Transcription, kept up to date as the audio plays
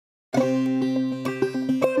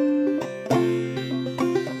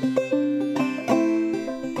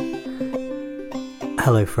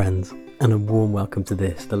Hello friends, and a warm welcome to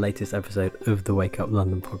the latest episode of the Wake Up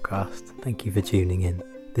London podcast. Thank you for tuning in.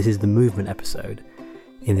 This is the movement episode.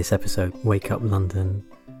 In this episode, Wake Up London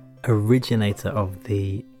originator of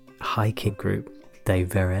the hiking group, Dave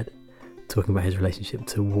Vered, talking about his relationship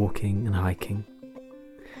to walking and hiking.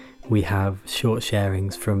 We have short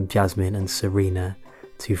sharings from Jasmine and Serena,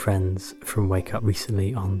 two friends from Wake Up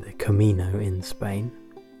recently on the Camino in Spain.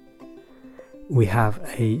 We have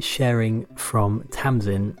a sharing from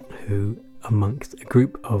Tamsin, who, amongst a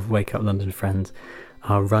group of Wake Up London friends,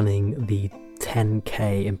 are running the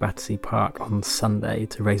 10k in Battersea Park on Sunday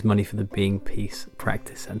to raise money for the Being Peace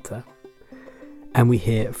Practice Centre. And we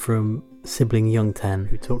hear from sibling Young Ten,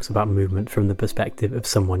 who talks about movement from the perspective of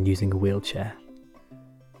someone using a wheelchair.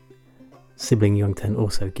 Sibling Young Ten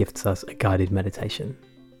also gifts us a guided meditation.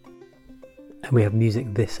 And we have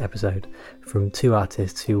music this episode from two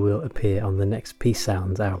artists who will appear on the next Peace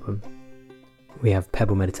Sounds album. We have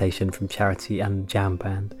Pebble Meditation from Charity and Jam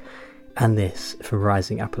Band, and this from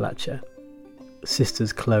Rising Appalachia.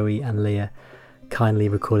 Sisters Chloe and Leah kindly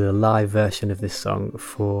recorded a live version of this song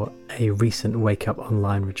for a recent Wake Up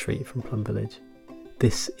online retreat from Plum Village.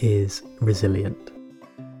 This is Resilient.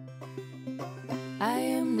 I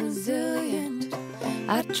am resilient,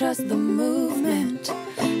 I trust the movement,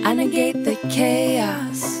 I negate the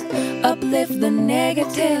chaos, uplift the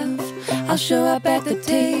negative. I'll show up at the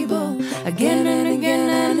table again and again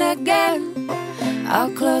and again.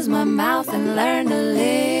 I'll close my mouth and learn to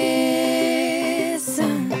listen.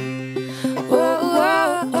 Whoa,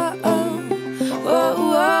 whoa, oh, oh. Whoa,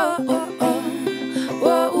 whoa, oh, oh.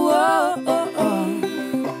 Whoa, whoa, oh, oh.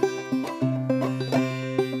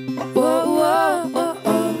 Whoa, whoa, oh,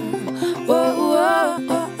 oh. Whoa, whoa,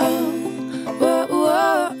 oh, oh. Whoa,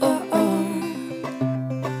 whoa, oh, oh.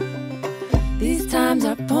 These times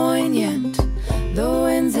are poignant, the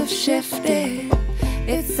winds have shifted.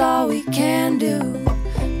 It's all we can do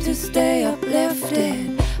to stay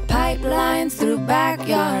uplifted. Pipelines through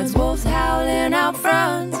backyards, wolves howling out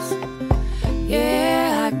front.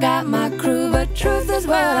 Yeah, I got my crew, but truth is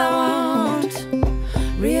what I want.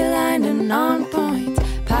 Realigned and on point,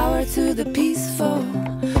 power to the peaceful,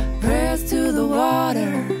 prayers to the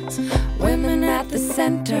waters, women at the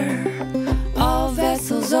center, all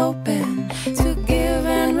vessels open to give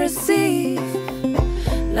and receive.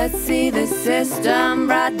 Let's see the system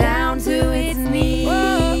brought down to its knees.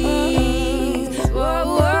 Whoa,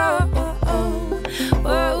 whoa, oh, oh.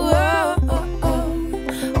 Whoa, whoa, oh, oh.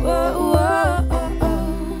 Whoa, whoa, oh,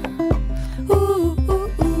 oh. Ooh, ooh,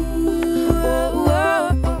 ooh. Whoa, whoa,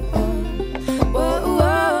 oh, oh. Whoa,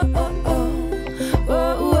 whoa, oh, oh.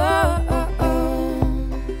 Whoa, whoa, oh, oh.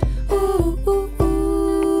 Ooh, ooh, ooh.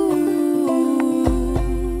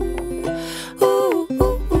 Ooh,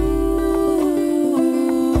 ooh, ooh.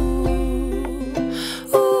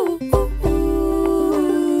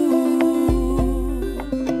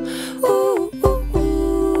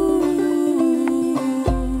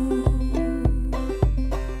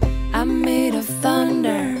 I'm made of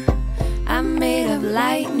thunder, I'm made of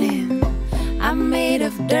lightning, I'm made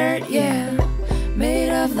of dirt, yeah, made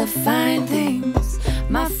of the fine things.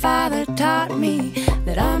 My father taught me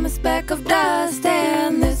that I'm a speck of dust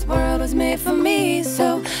and this world was made for me.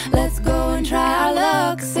 So let's go and try our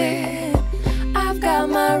luck, said I've got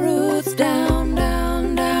my roots down,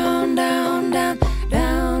 down, down, down, down,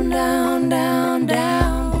 down, down, down,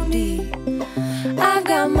 down deep. I've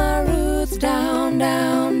got my roots down,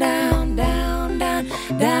 down, down, down, down,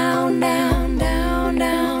 down, down, down,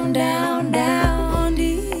 down, down, down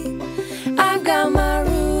deep. I've got my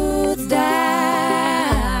roots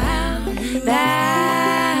down,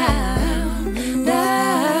 down,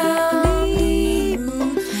 down deep.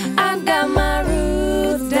 I've got my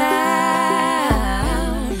roots down,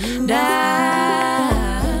 down,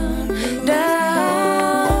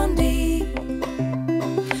 down deep.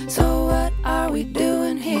 So what are we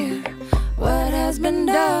doing here? What has been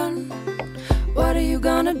done? What are you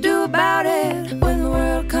gonna do about it when the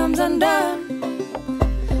world comes undone?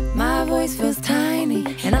 My voice feels tiny,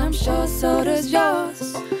 and I'm sure so does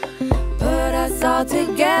yours. Put us all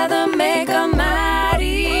together, make a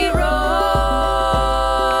mighty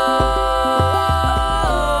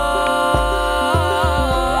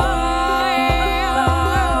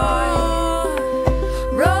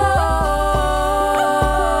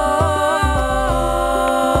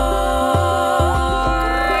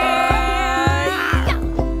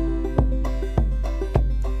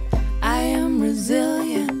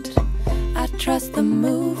trust the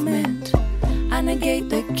movement. I negate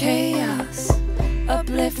the chaos,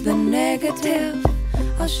 uplift the negative.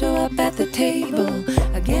 I'll show up at the table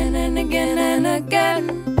again and again and again.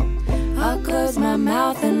 I'll close my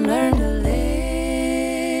mouth and learn to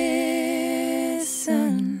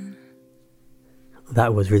listen.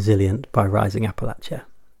 That was Resilient by Rising Appalachia.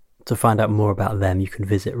 To find out more about them, you can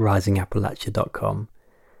visit risingappalachia.com.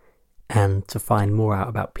 And to find more out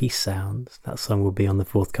about Peace Sounds, that song will be on the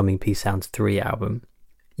forthcoming Peace Sounds 3 album,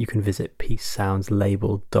 you can visit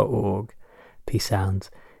peacesoundslabel.org. Peace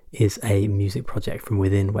Sounds is a music project from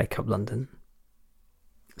within Wake Up London.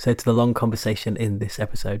 So to the long conversation in this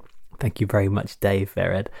episode, thank you very much, Dave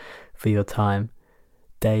Vered, for your time.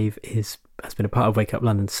 Dave has been a part of Wake Up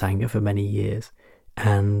London Sangha for many years,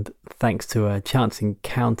 and thanks to a chance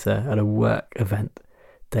encounter at a work event,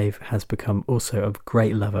 Dave has become also a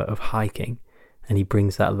great lover of hiking, and he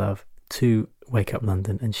brings that love to Wake Up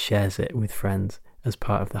London and shares it with friends as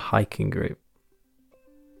part of the hiking group.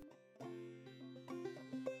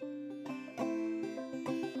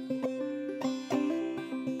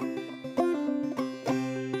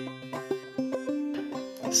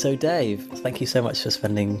 So Dave, thank you so much for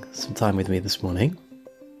spending some time with me this morning.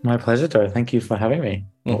 My pleasure, Joe. Thank you for having me.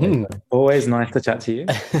 Always nice to chat to you.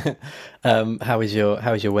 How is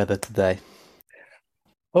your weather today?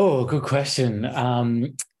 Oh, good question.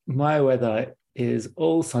 My weather is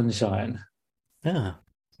all sunshine. Yeah.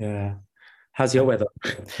 How's your weather?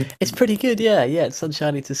 It's pretty good. Yeah. It's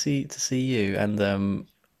sunshiny to see you, and and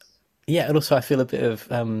also I feel a bit of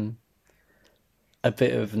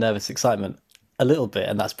nervous excitement. A little bit,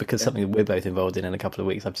 and that's because something that we're both involved in a couple of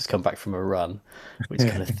weeks. I've just come back from a run, which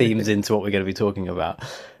kind of themes into what we're going to be talking about.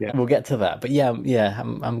 Yeah. We'll get to that, but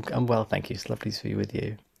I'm well, thank you. It's lovely to be with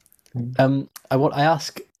you. I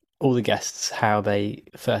ask all the guests how they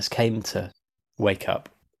first came to Wake Up,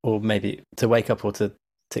 or maybe to Wake Up or to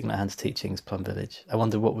Thich Nhat Hanh's teachings, Plum Village. I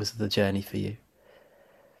wonder, what was the journey for you?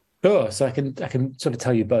 Sure. So I can sort of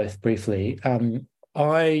tell you both briefly.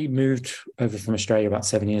 I moved over from Australia about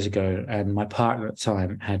 7 years ago, and my partner at the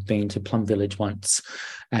time had been to Plum Village once.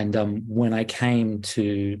 And when I came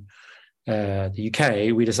to the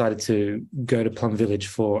UK, we decided to go to Plum Village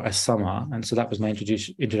for a summer. And so that was my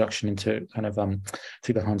introduction into kind of Thich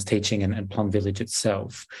Nhat Hanh's teaching and Plum Village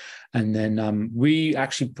itself. And then we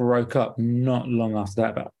actually broke up not long after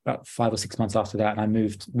that, about 5 or 6 months after that. And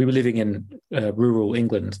we were living in rural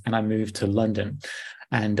England, and I moved to London.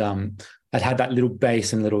 And I'd had that little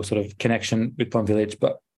base and little sort of connection with Plum Village,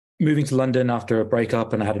 but moving to London after a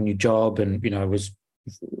breakup, and I had a new job, and I was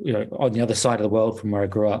on the other side of the world from where I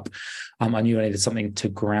grew up, I knew I needed something to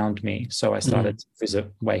ground me. So I started to visit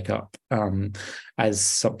Wake Up as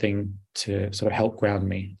something to sort of help ground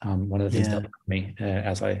me. One of the things that helped me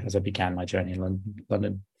as I began my journey in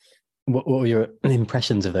London. What were your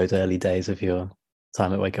impressions of those early days of your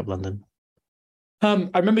time at Wake Up London?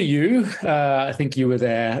 I remember you. I think you were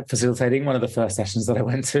there facilitating one of the first sessions that I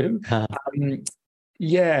went to.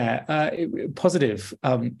 Positive.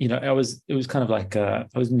 It was kind of like I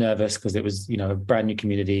was nervous because it was a brand new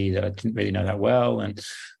community that I didn't really know that well, and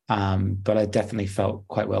but I definitely felt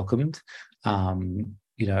quite welcomed. I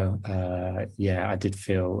did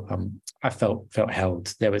feel I felt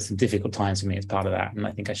held. There were some difficult times for me as part of that, and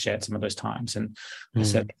I think I shared some of those times, and I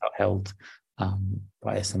certainly felt held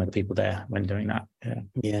by some of the people there when doing that.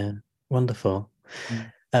 Yeah, wonderful.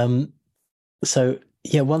 One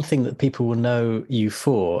thing that people will know you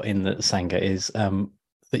for in the Sangha is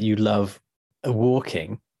that you love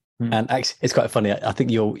walking. And actually, it's quite funny. I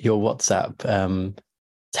think your WhatsApp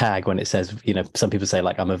tag, when it says, some people say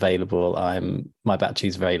like, I'm available, my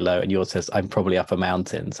battery's very low, and yours says, I'm probably up a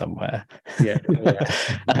mountain somewhere.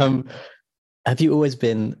 Have you always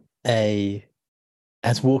been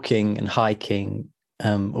has walking and hiking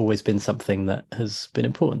always been something that has been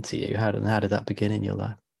important to you? How did that begin in your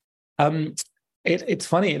life? It's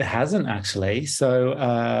funny, it hasn't actually. So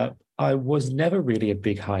I was never really a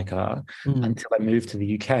big hiker until I moved to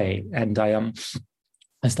the UK, and I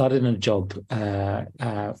started in a job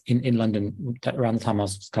in London around the time I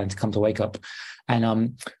was starting to come to Wake Up.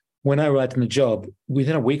 And when I arrived in the job,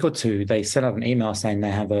 within a week or two, they sent out an email saying they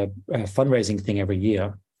have a fundraising thing every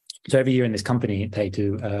year. So every year in this company, they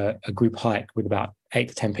do a group hike with about 8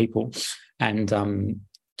 to 10 people, and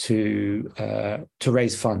to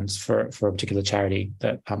raise funds for a particular charity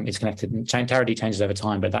that is connected. And charity changes over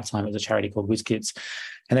time, but at that time it was a charity called WizKids.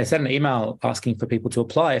 And they sent an email asking for people to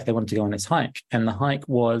apply if they wanted to go on this hike. And the hike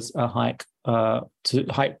was a hike to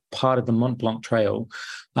hike part of the Mont Blanc Trail,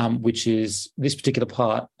 which is, this particular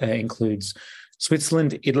part includes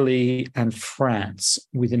Switzerland, Italy, and France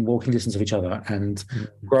within walking distance of each other. And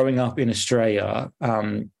growing up in Australia,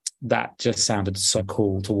 that just sounded so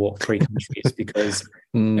cool to walk 3 countries because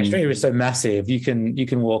Australia is so massive. You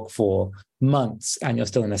can walk for months and you're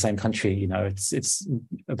still in the same country. You know, it's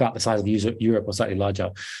about the size of Europe or slightly larger.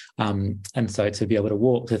 And so to be able to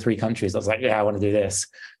walk to 3 countries, I was like, yeah, I want to do this.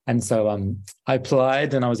 And so I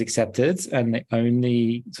applied and I was accepted. And the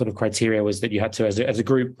only sort of criteria was that you had to, as a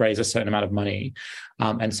group, raise a certain amount of money.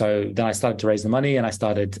 And so then I started to raise the money, and I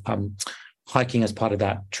started hiking as part of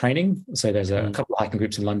that training. So there's a couple of hiking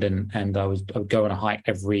groups in London, and I would go on a hike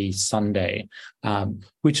every Sunday,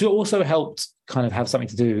 which also helped kind of have something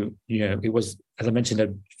to do. You know, it was, as I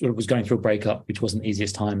mentioned, it was going through a breakup, which wasn't the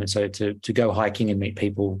easiest time. And so to go hiking and meet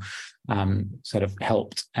people sort of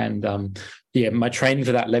helped. And my training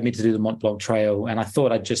for that led me to do the Mont Blanc Trail. And I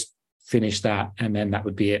thought I'd just finish that and then that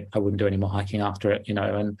would be it. I wouldn't do any more hiking after it, you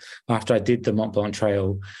know. And after I did the Mont Blanc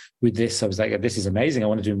Trail with this, I was like, this is amazing. I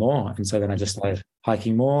want to do more. And so then I just started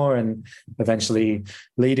hiking more, and eventually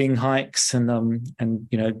leading hikes and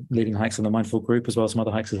you know, leading hikes on the Mindful group, as well as some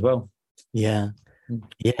other hikes as well. Yeah.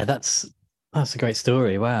 Yeah, that's a great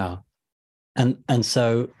story. Wow. And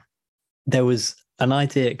so there was an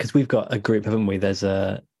idea, because we've got a group, haven't we? There's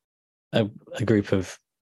a group of,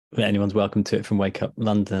 anyone's welcome to it, from Wake Up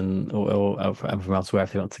London or from elsewhere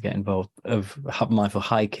if they want to get involved, of mindful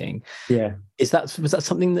hiking. Yeah. Was that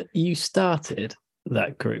something that you started,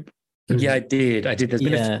 that group? Yeah, I did. There's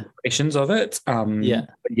been a few iterations of it. Yeah.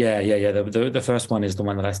 The first one is the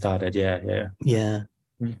one that I started. Yeah.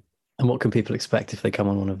 And what can people expect if they come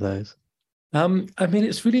on one of those? I mean,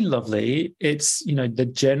 it's really lovely. It's, you know, the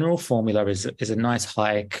general formula is a nice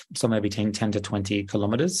hike, somewhere between 10 to 20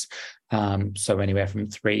 kilometers. So anywhere from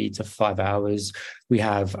 3 to 5 hours. We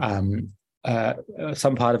have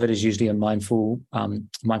some part of it is usually a mindful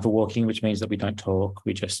walking, which means that we don't talk.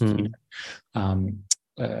 We just, you know,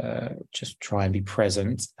 just try and be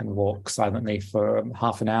present and walk silently for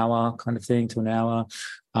half an hour kind of thing to an hour.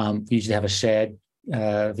 We usually have a shared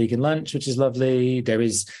vegan lunch, which is lovely. There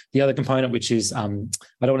is the other component, which is I don't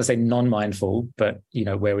want to say non-mindful, but you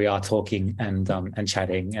know, where we are talking and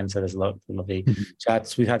chatting, and so there's a lot of lovely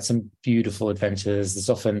chats. We've had some beautiful adventures.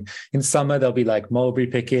 There's often in summer there'll be like mulberry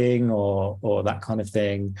picking or that kind of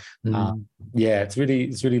thing. It's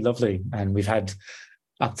really lovely, and we've had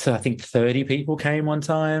up to, I think, 30 people came one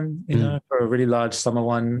time, you know, for a really large summer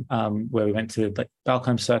one, where we went to like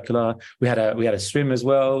Balcombe Circular. We had a swim as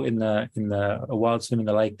well in a wild swim in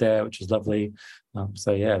the lake there, which was lovely.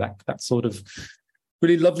 So yeah, that sort of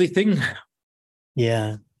really lovely thing.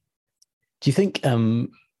 Yeah. Do you think, I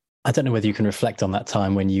don't know whether you can reflect on that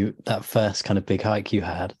time when that first kind of big hike you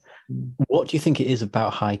had. What do you think it is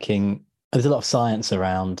about hiking? There's a lot of science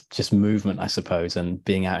around just movement, I suppose, and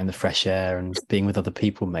being out in the fresh air and being with other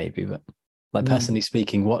people maybe. But like personally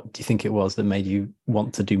speaking, what do you think it was that made you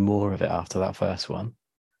want to do more of it after that first one?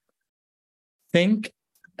 I think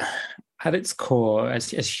at its core,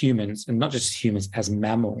 as humans, and not just humans, as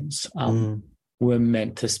mammals, we're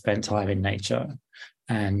meant to spend time in nature.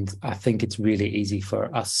 And I think it's really easy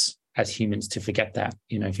for us as humans to forget that,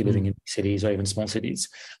 you know, if you're living in cities or even small cities.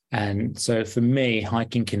 And so for me,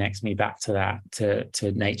 hiking connects me back to that,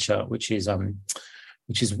 to nature, which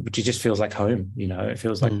just feels like home, you know. It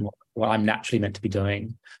feels like what I'm naturally meant to be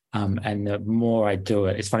doing. And the more I do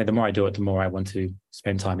it, it's funny, the more I do it, the more I want to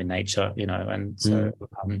spend time in nature, you know. And so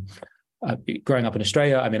growing up in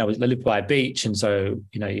Australia, I mean, I lived by a beach, and so,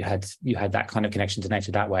 you know, you had that kind of connection to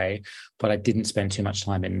nature that way. But I didn't spend too much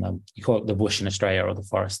time in you call it the bush in Australia or the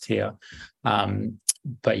forest here.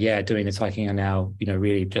 But yeah, doing this hiking, I now, you know,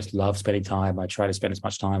 really just love spending time. I try to spend as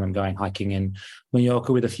much time. I'm going hiking in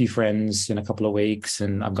Mallorca with a few friends in a couple of weeks,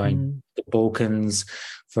 and I'm going to the Balkans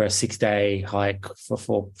for a 6-day hike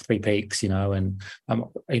for 3 peaks, you know. And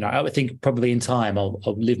you know, I would think probably in time I'll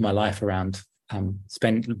live my life around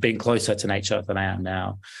being closer to nature than I am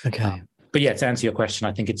now. Okay. But yeah, to answer your question,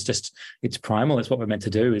 I think it's primal. It's what we're meant to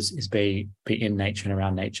do is be in nature and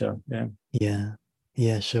around nature.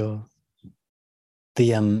 Yeah, sure.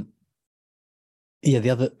 The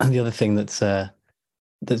other thing that's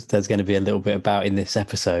there's going to be a little bit about in this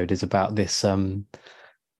episode is about this about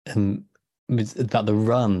the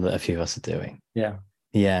run that a few of us are doing. Yeah,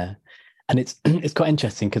 and it's quite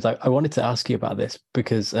interesting because I wanted to ask you about this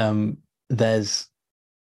because I've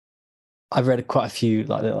read quite a few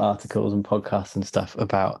like little articles and podcasts and stuff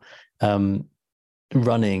about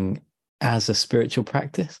running as a spiritual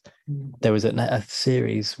practice. There was a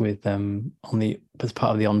series with as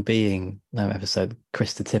part of the On Being episode.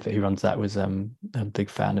 Krista Tippett, who runs that, was a big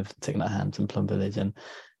fan of Thich Nhat Hanh and Plum Village, and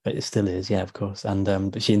but it still is, yeah, of course. And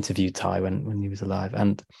but she interviewed Ty when he was alive,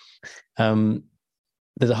 and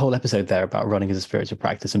there's a whole episode there about running as a spiritual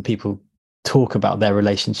practice, and people talk about their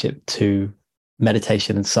relationship to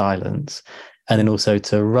meditation and silence, and then also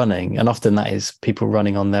to running. And often that is people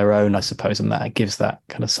running on their own, I suppose, and that gives that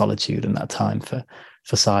kind of solitude and that time for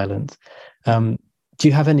silence. Do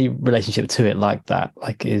you have any relationship to it like that?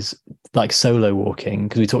 Like is like solo walking?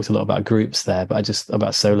 Because we talked a lot about groups there, but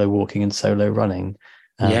about solo walking and solo running.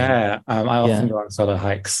 I often go on solo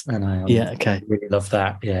hikes, and I really love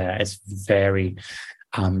that. Yeah,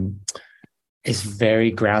 it's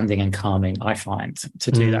very grounding and calming, I find,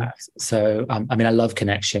 to do that. So, I mean, I love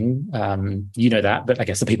connection. You know that, but I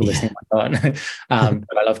guess the people listening might not.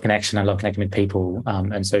 But I love connection. I love connecting with people.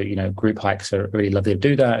 And so, group hikes are really lovely to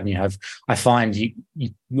do that. And I find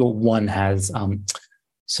your one has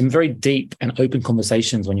some very deep and open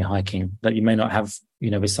conversations when you're hiking that you may not have,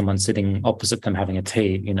 with someone sitting opposite them having a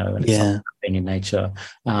tea, and it's something in nature.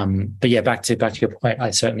 But yeah, back to your point,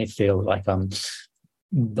 I certainly feel like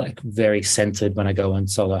very centered when I go on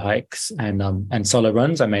solo hikes and solo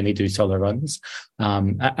runs. I mainly do solo runs.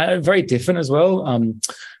 Very different as well.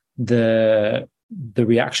 The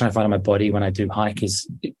reaction I find on my body when I do hiking is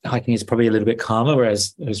probably a little bit calmer,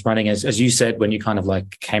 whereas running, as you said, when you kind of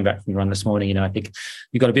like came back from the run this morning, I think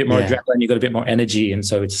you got a bit more adrenaline, you got a bit more energy, and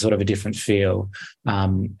so it's sort of a different feel.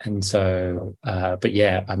 But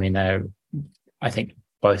yeah, I mean, I think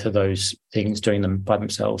both of those things, doing them by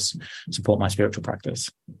themselves, support my spiritual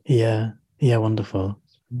practice. Yeah, wonderful.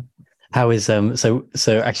 How is so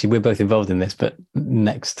actually we're both involved in this, but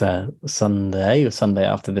next Sunday or Sunday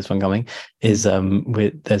after this one coming is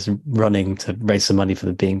there's running to raise some money for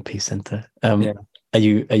the Being Peace Centre. Are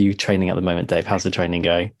you training at the moment, Dave? How's the training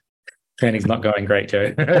going? Training's not going great,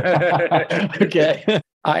 Joe. Okay.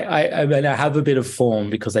 I mean, I have a bit of form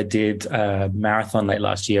because I did a marathon late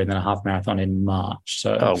last year and then a half marathon in March.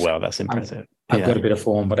 So that's impressive. I've got a bit of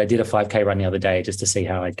form, but I did a 5K run the other day just to see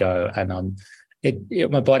how I'd go. And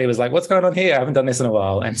my body was like, what's going on here? I haven't done this in a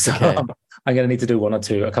while. And so I'm going to need to do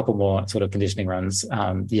a couple more sort of conditioning runs.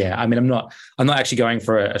 I mean, I'm not actually going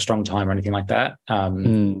for a strong time or anything like that.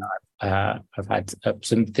 I've had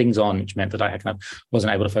some things on which meant that I kind of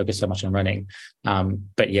wasn't able to focus so much on running.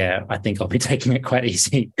 But yeah, I think I'll be taking it quite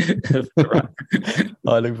easy.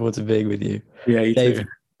 I look forward to being with you. Yeah, you Dave, too.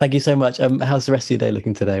 Thank you so much. How's the rest of your day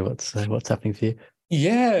looking today? What's happening for you?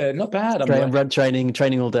 Yeah, not bad. I'm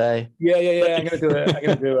training all day. Yeah. I'm gonna do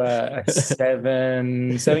a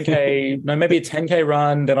 7K, no, maybe a 10K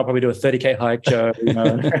run. Then I'll probably do a 30K hike, Joe.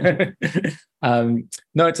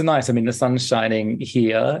 No, it's nice. I mean, the sun's shining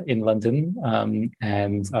here in London,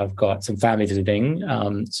 and I've got some family visiting.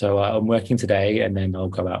 So I'm working today, and then I'll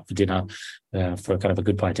go out for dinner for kind of a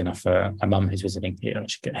goodbye dinner for my mum who's visiting here.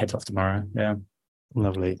 She heads off tomorrow. Yeah,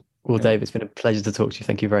 lovely. Well, Dave, it's been a pleasure to talk to you.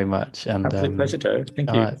 Thank you very much. And absolute pleasure, Joe.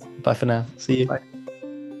 Thank you. All right. Bye for now. See you. Bye.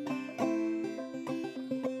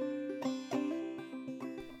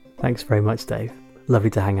 Thanks very much, Dave.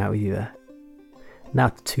 Lovely to hang out with you there. Now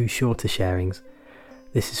to two shorter sharings.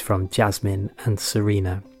 This is from Jasmine and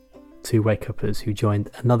Serena, two wake-uppers who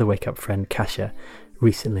joined another wake-up friend, Kasha,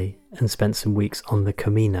 recently and spent some weeks on the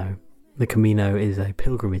Camino. The Camino is a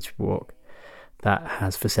pilgrimage walk that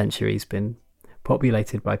has for centuries been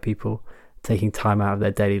populated by people taking time out of their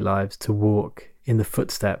daily lives to walk in the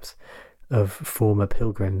footsteps of former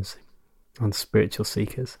pilgrims and spiritual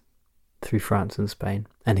seekers through France and Spain,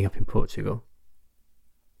 ending up in Portugal.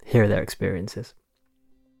 Here are their experiences.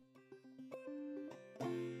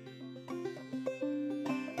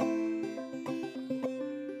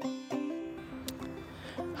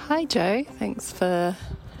 Hi Joe, thanks for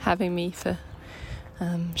having me, for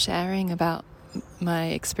sharing about my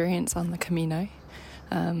experience on the Camino.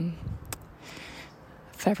 For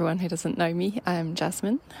everyone who doesn't know me, I'm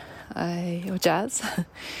Jasmine, or Jazz,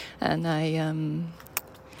 and I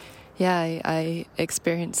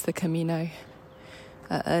experienced the Camino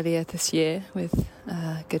earlier this year with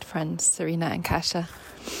good friends Serena and Kasha,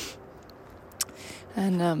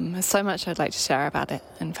 and there's so much I'd like to share about it.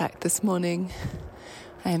 In fact, this morning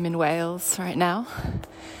I am in Wales right now,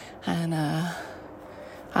 and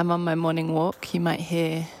I'm on my morning walk. You might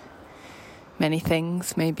hear many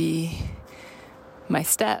things, maybe my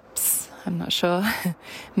steps, I'm not sure,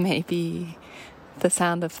 maybe the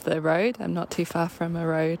sound of the road. I'm not too far from a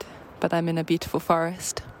road, but I'm in a beautiful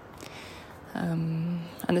forest. And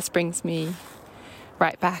this brings me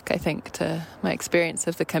right back, I think, to my experience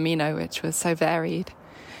of the Camino, which was so varied,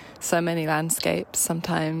 so many landscapes,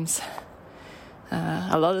 sometimes,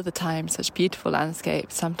 a lot of the time, such beautiful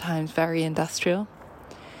landscapes, sometimes very industrial.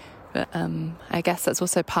 But I guess that's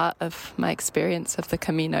also part of my experience of the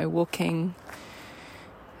Camino, walking,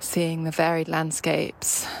 seeing the varied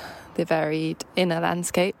landscapes, the varied inner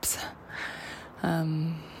landscapes.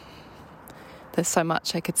 There's so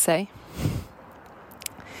much I could say.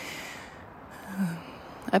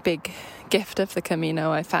 a big gift of the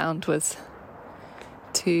Camino I found was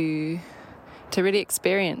to really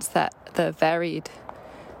experience the varied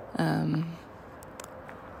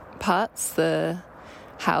parts,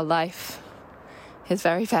 how life is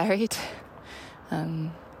very varied,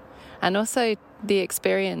 and also the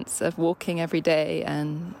experience of walking every day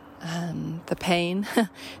and the pain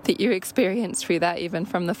that you experience through that. Even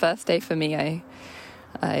from the first day for me,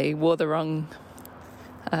 I wore the wrong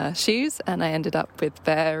shoes and I ended up with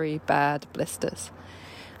very bad blisters.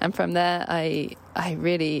 And from there, I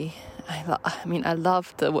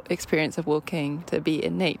loved the experience of walking, to be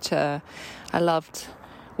in nature. I loved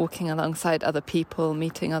walking alongside other people,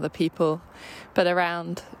 meeting other people. But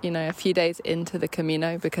around, a few days into the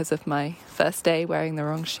Camino, because of my first day wearing the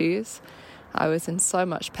wrong shoes, I was in so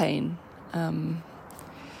much pain. And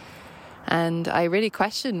I really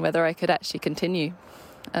questioned whether I could actually continue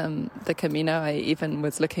the Camino. I even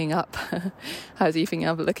was looking up,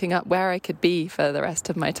 looking up where I could be for the rest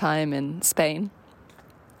of my time in Spain,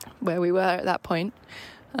 where we were at that point.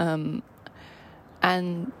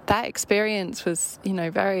 And that experience was,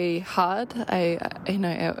 very hard.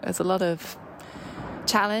 It was a lot of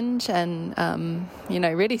challenge and,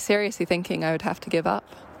 really seriously thinking I would have to give up.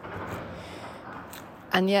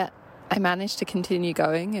 And yet I managed to continue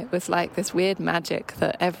going. It was like this weird magic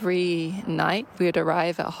that every night we would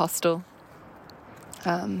arrive at a hostel.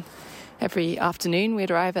 Every afternoon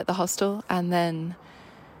we'd arrive at the hostel, and then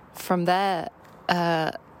from there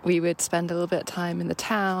we would spend a little bit of time in the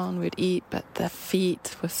town, we'd eat, but the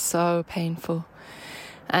feet were so painful.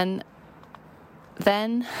 And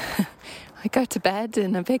then I go to bed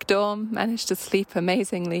in a big dorm, managed to sleep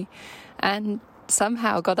amazingly, and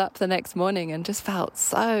somehow got up the next morning and just felt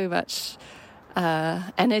so much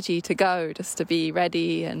energy to go, just to be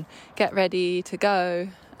ready and get ready to go,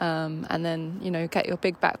 and then get your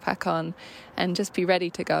big backpack on and just be ready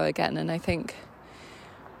to go again. And I think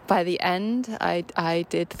by the end I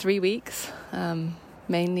did 3 weeks,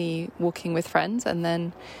 mainly walking with friends, and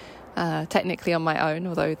then technically on my own,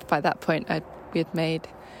 although by that point we had made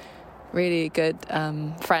really good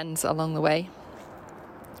friends along the way.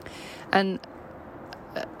 And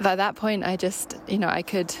by that point, I just, I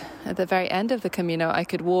could, at the very end of the Camino, I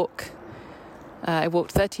could walk. I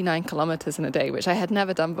walked 39 kilometers in a day, which I had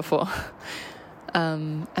never done before,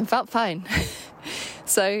 and felt fine.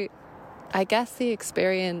 So I guess the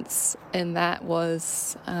experience in that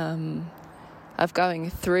was of going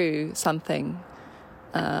through something.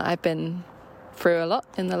 I've been through a lot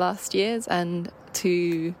in the last years, and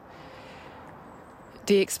to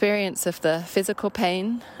the experience of the physical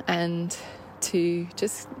pain, and to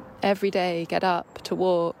just every day get up to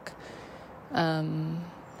walk. At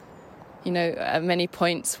many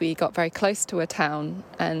points we got very close to a town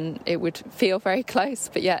and it would feel very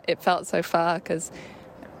close, but yet it felt so far because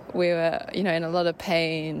we were, in a lot of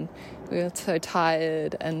pain. We were so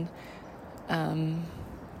tired, and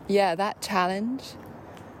that challenge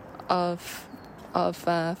of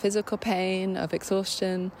physical pain, of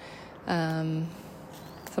exhaustion,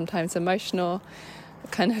 sometimes emotional,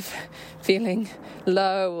 kind of feeling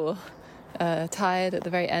low or tired at the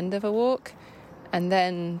very end of a walk, and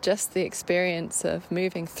then just the experience of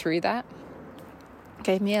moving through that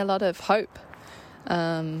gave me a lot of hope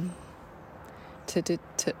to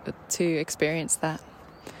experience that.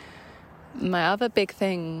 My other big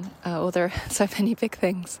thing, there are so many big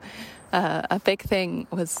things, a big thing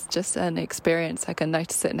was just an experience. I can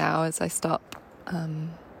notice it now as I stop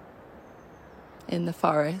in the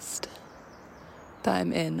forest that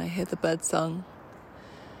I'm in. I hear the bird song,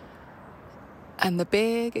 and the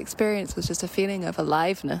big experience was just a feeling of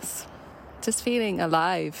aliveness, just feeling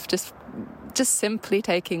alive, just simply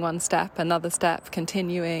taking one step, another step,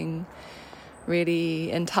 continuing,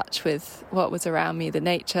 really in touch with what was around me, the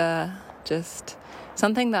nature, just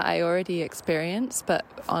something that I already experienced, but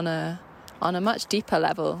on a much deeper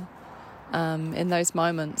level, in those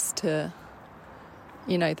moments, to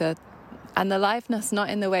the aliveness, not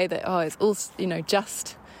in the way that it's all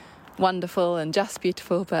just wonderful and just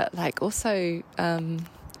beautiful, but like also the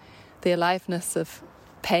aliveness of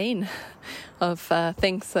pain, of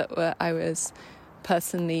things that I was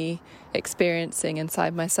personally experiencing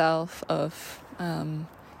inside myself, of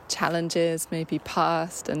challenges, maybe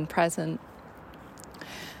past and present.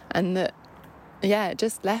 And that, it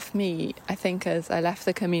just left me, I think, as I left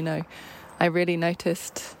the Camino, I really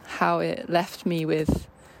noticed how it left me with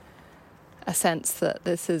a sense that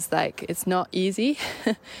this is it's not easy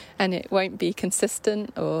and it won't be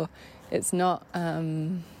consistent, or it's not about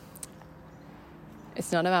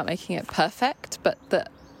making it perfect, but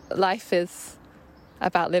that life is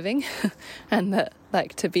about living and that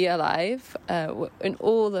like to be alive, in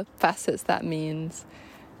all the facets that means,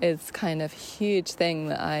 is kind of a huge thing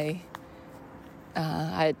that I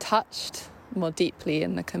touched more deeply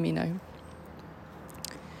in the Camino.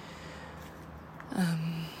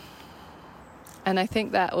 And I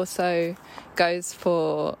think that also goes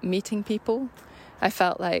for meeting people. I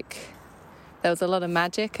felt like there was a lot of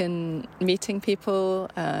magic in meeting people,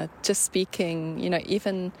 just speaking,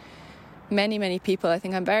 even many people. I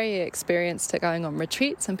think I'm very experienced at going on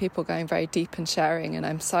retreats and people going very deep and sharing, and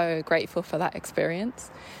I'm so grateful for that experience.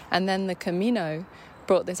 And then the Camino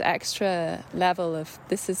brought this extra level of,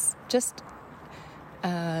 this is just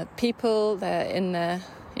people, they're in their,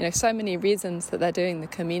 so many reasons that they're doing the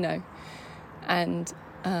Camino. And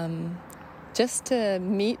just to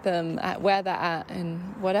meet them at where they're at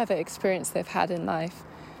and whatever experience they've had in life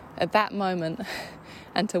at that moment,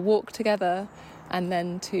 and to walk together, and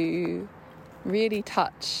then to really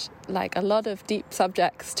touch like a lot of deep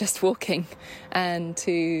subjects just walking, and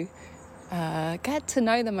to get to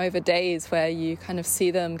know them over days where you kind of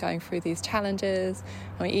see them going through these challenges,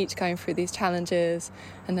 and we're each going through these challenges,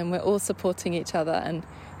 and then we're all supporting each other and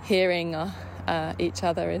hearing each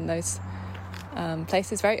other in those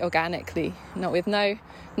places very organically, not with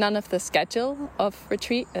none of the schedule of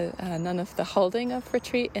retreat, none of the holding of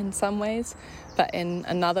retreat in some ways, but in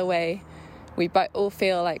another way we all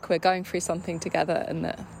feel like we're going through something together, and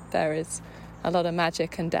that there is a lot of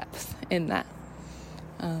magic and depth in that.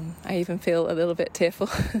 I even feel a little bit tearful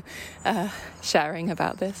sharing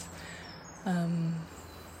about this.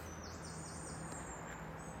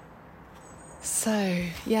 So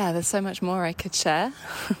yeah, there's so much more I could share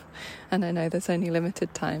and I know there's only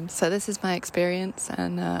limited time. So this is my experience,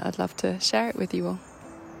 and I'd love to share it with you all.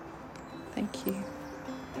 Thank you.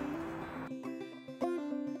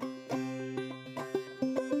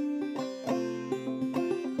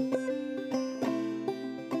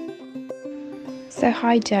 So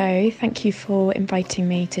hi Joe, thank you for inviting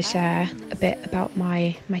me to share a bit about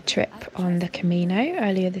my trip on the Camino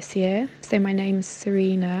earlier this year. So my name's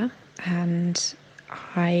Serena, and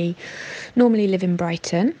I normally live in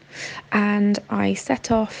Brighton, and I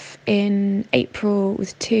set off in April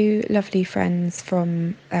with two lovely friends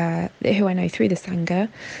from who I know through the Sangha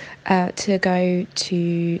to go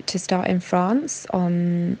to start in France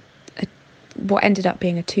on what ended up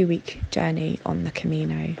being a 2-week journey on the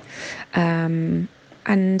Camino.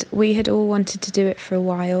 And we had all wanted to do it for a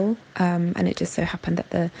while, and it just so happened that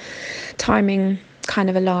the timing kind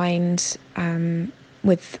of aligned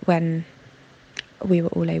with when we were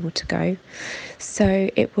all able to go. So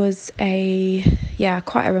it was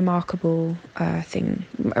quite a remarkable thing,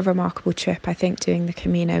 a remarkable trip. I think doing the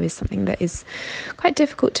Camino is something that is quite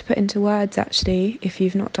difficult to put into words, actually, if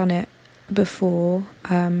you've not done it before.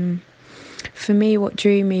 For me, what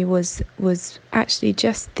drew me was actually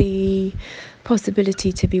just the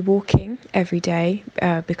possibility to be walking every day,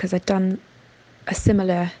 because I'd done a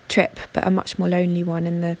similar trip, but a much more lonely one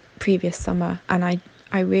in the previous summer, and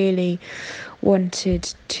I really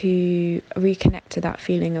wanted to reconnect to that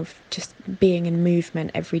feeling of just being in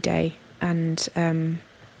movement every day. And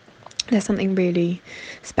there's something really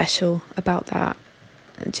special about that.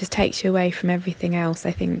 It just takes you away from everything else.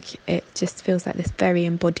 I think it just feels like this very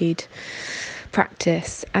embodied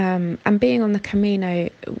practice. And being on the Camino,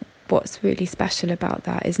 what's really special about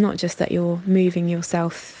that is not just that you're moving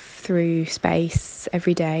yourself through space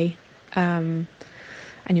every day, and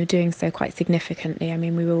you're doing so quite significantly. I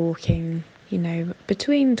mean, we were walking,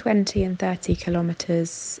 between 20 and 30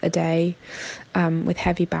 kilometres a day, with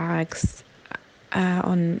heavy bags,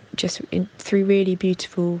 through really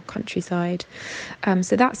beautiful countryside.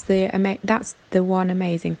 So that's the one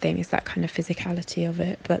amazing thing, is that kind of physicality of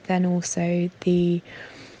it, but then also the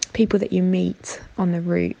people that you meet on the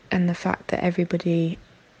route, and the fact that everybody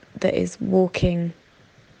that is walking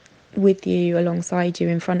with you, alongside you,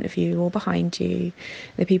 in front of you or behind you,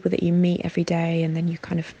 the people that you meet every day, and then you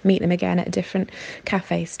kind of meet them again at a different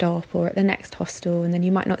cafe stop or at the next hostel, and then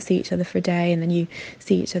you might not see each other for a day, and then you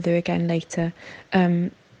see each other again later.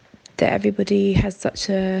 That everybody has such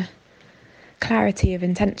a clarity of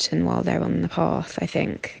intention while they're on the path. I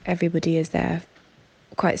think everybody is there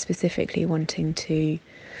quite specifically wanting to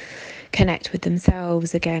connect with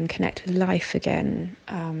themselves again, connect with life again.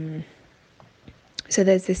 So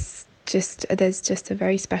there's just a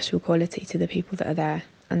very special quality to the people that are there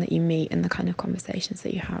and that you meet, and the kind of conversations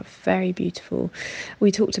that you have. Very beautiful.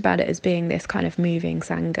 We talked about it as being this kind of moving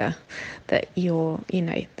Sangha, that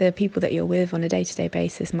the people that you're with on a day-to-day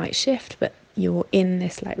basis might shift, but you're in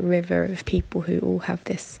this like river of people who all have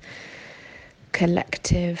this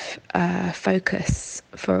collective focus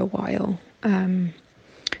for a while.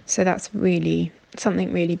 So that's really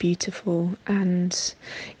something really beautiful. And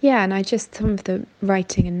yeah, and I just, some of the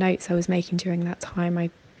writing and notes I was making during that time,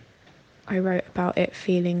 I wrote about it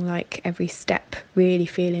feeling like every step really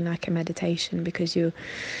feeling like a meditation, because you're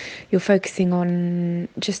focusing on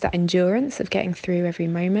just that endurance of getting through every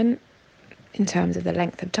moment, in terms of the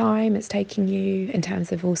length of time it's taking you, in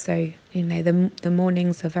terms of also, you know, the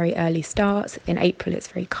mornings are very early starts. In April it's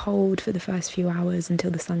very cold for the first few hours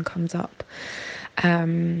until the sun comes up.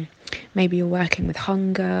 Maybe you're working with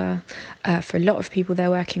hunger. For a lot of people, they're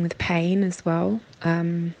working with pain as well.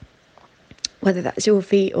 Whether that's your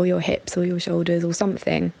feet or your hips or your shoulders or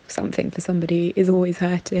something for somebody is always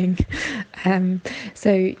hurting.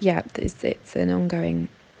 So yeah, it's an ongoing,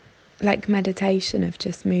 like, meditation of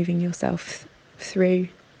just moving yourself through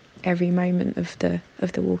every moment of the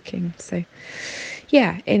walking. So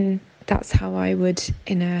yeah, that's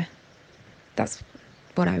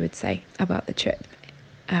what I would say about the trip.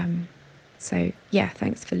 So yeah,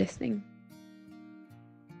 thanks for listening.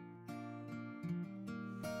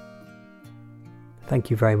 Thank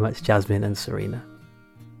you very much, Jasmine and Serena.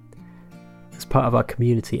 As part of our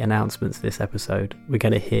community announcements this episode, we're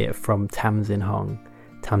going to hear from Tamsin Hong.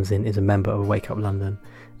 Tamsin is a member of Wake Up London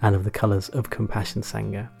and of the Colours of Compassion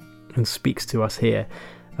Sangha, and speaks to us here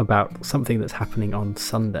about something that's happening on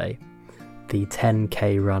Sunday, the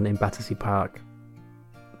 10k run in Battersea Park.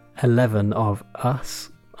 11 of us,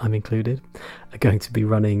 I'm included, are going to be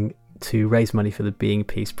running to raise money for the Being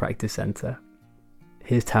Peace Practice Centre.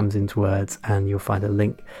 Here's Tamsin's words, and you'll find a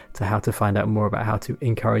link to how to find out more about how to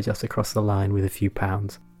encourage us across the line with a few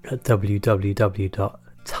pounds at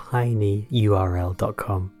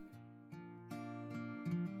www.tinyurl.com.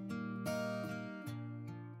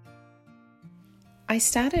 I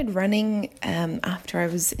started running after I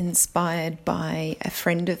was inspired by a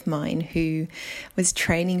friend of mine who was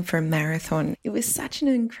training for a marathon. It was such an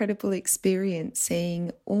incredible experience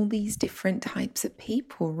seeing all these different types of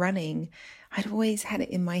people running. I'd always had it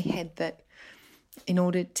in my head that in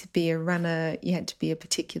order to be a runner, you had to be a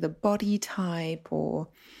particular body type, or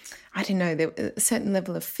I don't know, there was a certain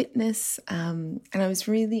level of fitness. And I was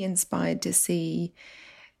really inspired to see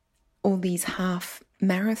all these half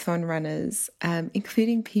marathon runners,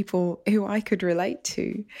 including people who I could relate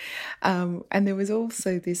to. And there was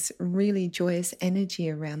also this really joyous energy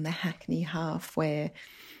around the Hackney Half, where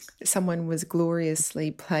someone was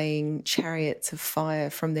gloriously playing Chariots of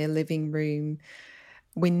Fire from their living room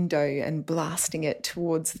window and blasting it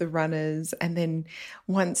towards the runners. And then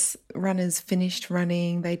once runners finished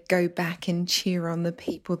running, they'd go back and cheer on the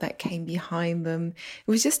people that came behind them.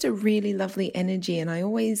 It was just a really lovely energy, and I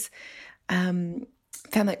always found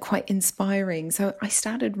that quite inspiring. So I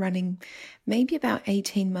started running maybe about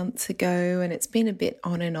 18 months ago, and it's been a bit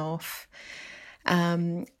on and off.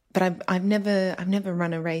 But I've never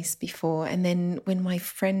run a race before. And then when my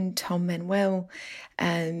friend Tom Manuel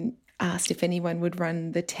asked if anyone would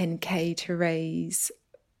run the 10k to raise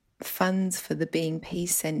funds for the Being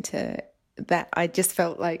Peace Centre, that I just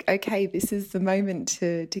felt like, okay, this is the moment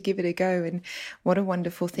to give it a go. And what a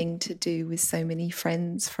wonderful thing to do with so many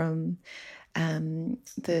friends from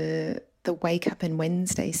the Wake Up and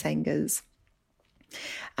Wednesday Sanghas.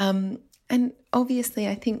 And obviously,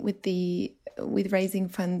 I think with raising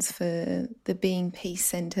funds for the Being Peace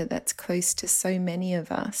Centre, that's close to so many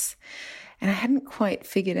of us. And I hadn't quite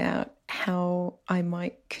figured out how I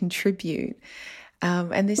might contribute.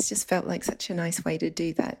 And this just felt like such a nice way to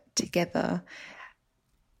do that together.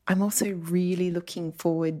 I'm also really looking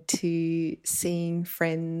forward to seeing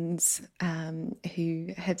friends who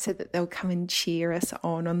have said that they'll come and cheer us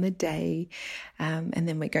on the day, and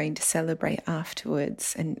then we're going to celebrate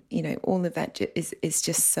afterwards. And, you know, all of that is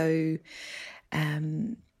just so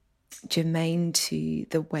germane to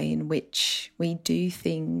the way in which we do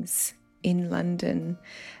things in London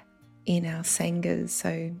in our Sanghas.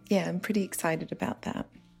 So, yeah, I'm pretty excited about that.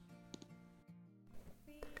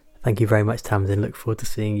 Thank you very much, Tamsin. Look forward to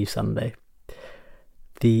seeing you Sunday.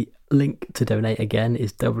 The link to donate again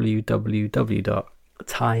is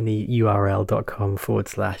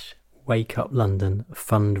www.tinyurl.com/Wake Up London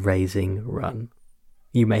fundraising run.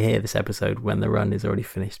 You may hear this episode when the run is already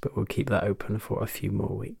finished, but we'll keep that open for a few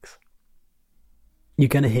more weeks. You're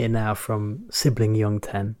going to hear now from Sibling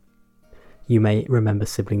Yongten. You may remember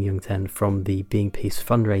Sibling Yongten from the Being Peace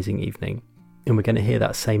fundraising evening, and we're going to hear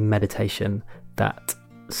that same meditation that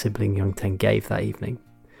Sibling Yongten gave that evening.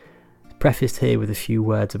 It's prefaced here with a few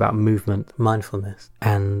words about movement, mindfulness,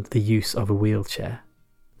 and the use of a wheelchair.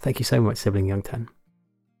 Thank you so much, Sibling Yongten.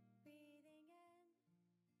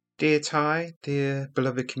 Dear Ty, dear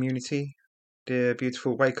beloved community, dear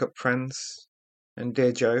beautiful Wake Up friends, and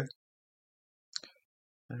dear Joe,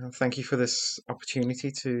 Thank you for this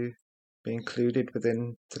opportunity to be included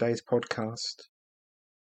within today's podcast.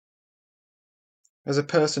 As a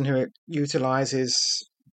person who utilises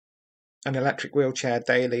an electric wheelchair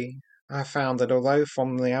daily, I have found that although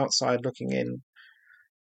from the outside looking in,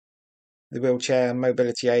 the wheelchair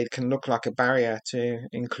mobility aid can look like a barrier to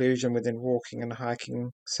inclusion within walking and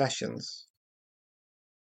hiking sessions,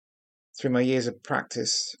 through my years of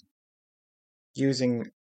practice using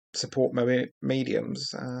support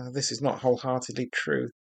mediums, this is not wholeheartedly true.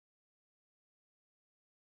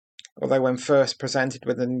 Although when first presented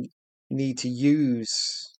with the need to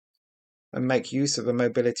use and make use of a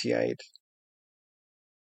mobility aid,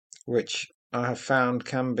 which I have found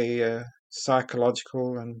can be a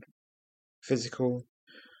psychological and physical,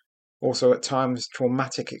 also at times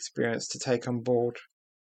traumatic experience to take on board,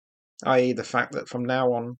 i.e. the fact that from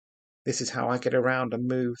now on, this is how I get around and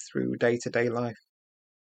move through day-to-day life.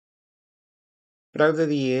 But over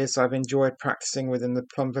the years, I've enjoyed practicing within the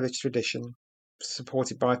Plum Village tradition,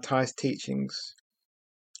 supported by Thai's teachings,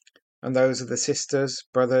 and those of the sisters,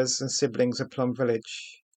 brothers, and siblings of Plum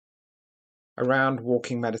Village, around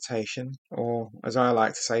walking meditation, or as I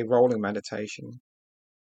like to say, rolling meditation.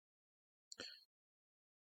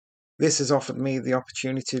 This has offered me the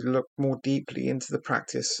opportunity to look more deeply into the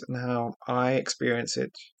practice and how I experience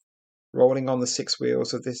it, rolling on the 6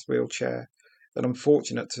 wheels of this wheelchair that I'm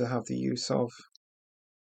fortunate to have the use of.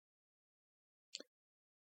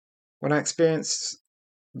 When I experienced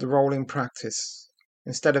the rolling practice,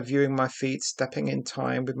 instead of viewing my feet stepping in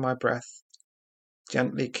time with my breath,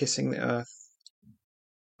 gently kissing the earth,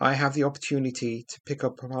 I have the opportunity to pick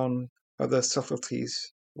up upon other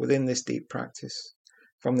subtleties within this deep practice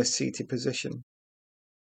from this seated position.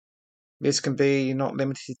 This can be not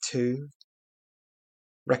limited to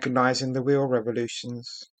recognizing the wheel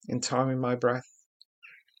revolutions in time with my breath.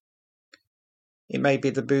 It may be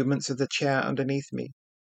the movements of the chair underneath me,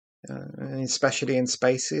 especially in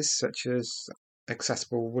spaces such as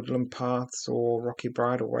accessible woodland paths or rocky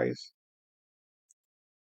bridleways.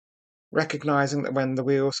 Recognizing that when the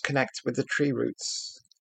wheels connect with the tree roots,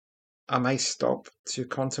 I may stop to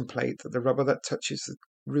contemplate that the rubber that touches the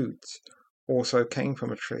roots also came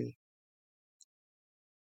from a tree,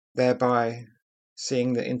 thereby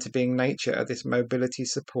seeing the interbeing nature of this mobility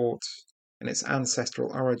support and its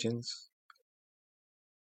ancestral origins.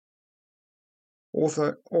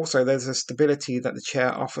 Also, there's a stability that the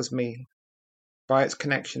chair offers me by its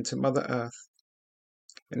connection to Mother Earth,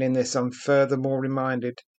 and in this I'm furthermore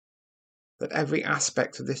reminded that every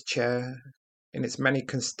aspect of this chair, in its many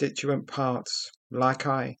constituent parts, like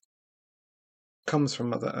I, comes from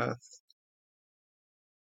Mother Earth.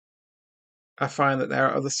 I find that there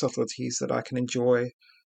are other subtleties that I can enjoy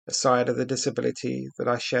aside of the disability that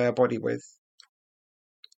I share a body with.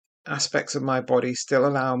 Aspects of my body still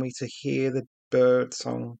allow me to hear the bird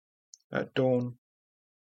song at dawn,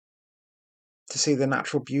 to see the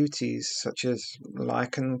natural beauties such as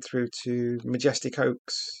lichen through to majestic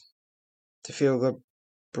oaks, to feel the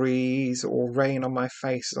breeze or rain on my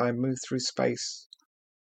face as I move through space,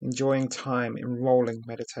 enjoying time in rolling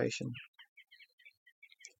meditation.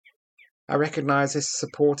 I recognize this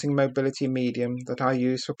supporting mobility medium that I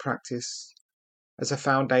use for practice as a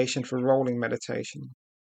foundation for rolling meditation,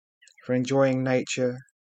 for enjoying nature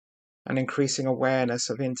and increasing awareness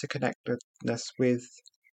of interconnectedness with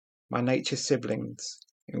my nature siblings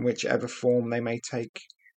in whichever form they may take.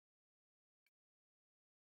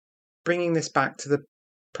 Bringing this back to the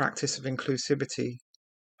practice of inclusivity,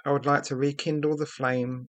 I would like to rekindle the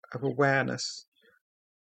flame of awareness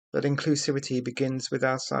that inclusivity begins with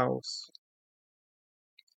ourselves.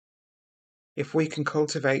 If we can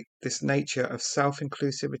cultivate this nature of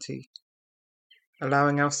self-inclusivity,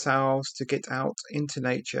 allowing ourselves to get out into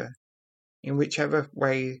nature in whichever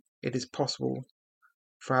way it is possible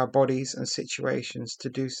for our bodies and situations to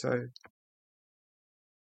do so,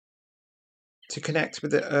 to connect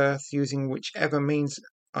with the earth using whichever means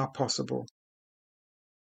are possible,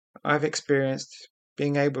 I've experienced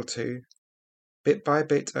being able to, bit by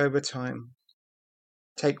bit over time,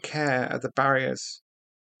 take care of the barriers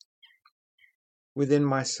within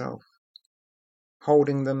myself,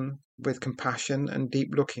 holding them with compassion and deep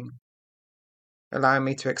looking, allowing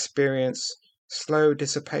me to experience slow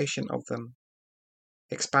dissipation of them,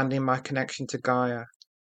 expanding my connection to Gaia,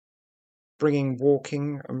 bringing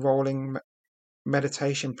walking and rolling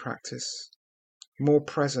meditation practice more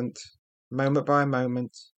present, moment by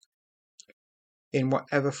moment, in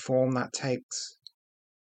whatever form that takes,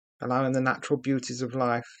 allowing the natural beauties of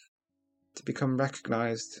life to become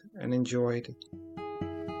recognized and enjoyed.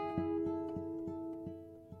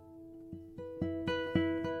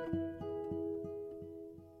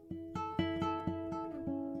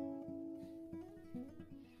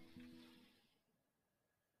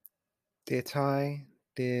 Dear Thai,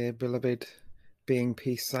 dear beloved Being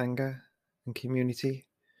Peace Sangha and community,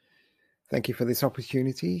 thank you for this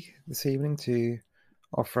opportunity this evening to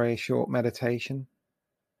offer a short meditation.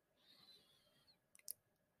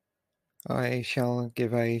 I shall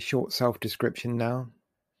give a short self-description now.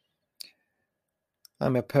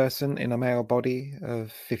 I'm a person in a male body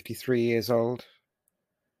of 53 years old.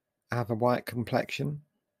 I have a white complexion.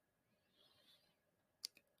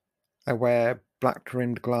 I wear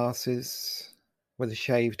black-rimmed glasses with a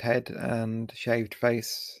shaved head and shaved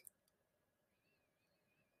face.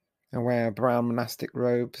 I wear brown monastic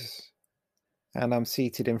robes, and I'm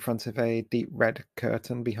seated in front of a deep red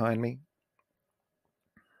curtain behind me.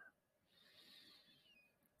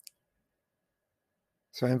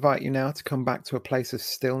 So I invite you now to come back to a place of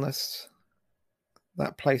stillness,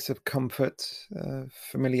 that place of comfort,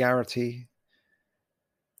 familiarity,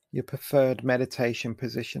 your preferred meditation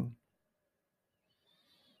position,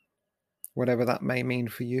 whatever that may mean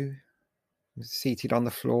for you. Seated on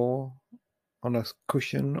the floor, on a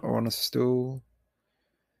cushion or on a stool.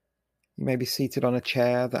 You may be seated on a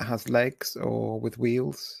chair that has legs or with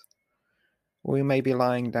wheels, or you may be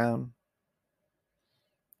lying down.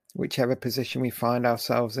 Whichever position we find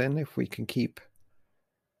ourselves in, if we can keep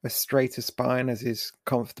as straight a spine as is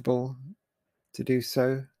comfortable to do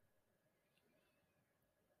so.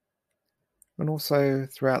 And also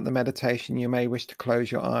throughout the meditation, you may wish to close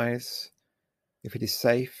your eyes if it is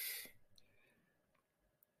safe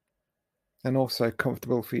and also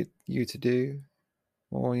comfortable for you to do,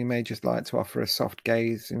 or you may just like to offer a soft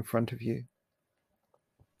gaze in front of you.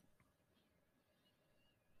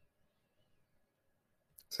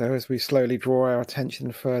 So as we slowly draw our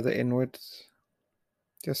attention further inwards,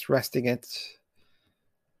 just resting it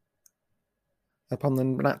upon the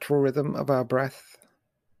natural rhythm of our breath.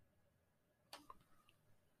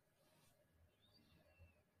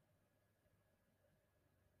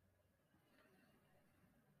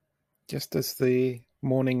 Just as the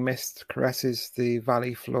morning mist caresses the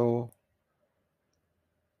valley floor,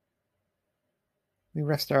 we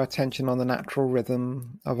rest our attention on the natural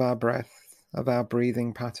rhythm of our breath, of our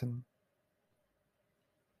breathing pattern.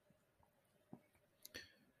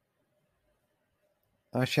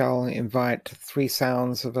 I shall invite 3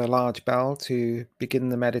 sounds of a large bell to begin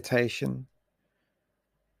the meditation.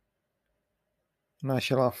 And I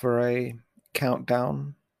shall offer a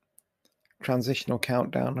countdown, transitional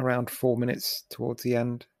countdown, around 4 minutes towards the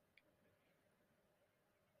end.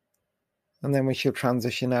 And then we shall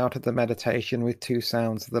transition out of the meditation with 2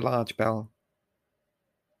 sounds of the large bell.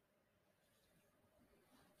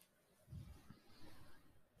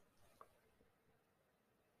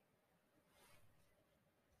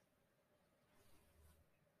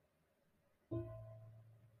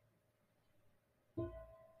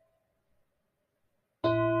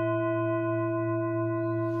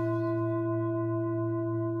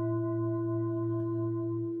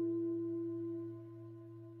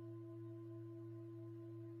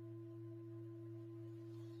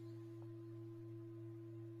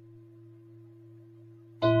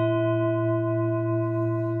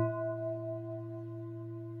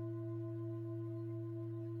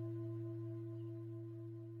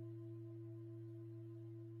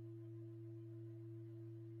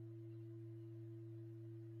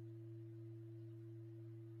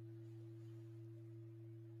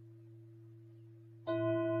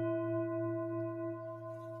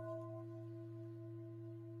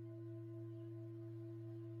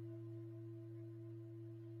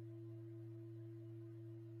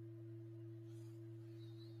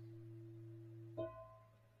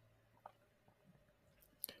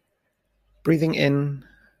 Breathing in,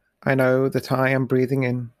 I know that I am breathing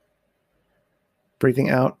in. Breathing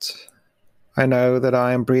out, I know that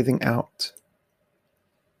I am breathing out.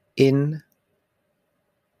 In,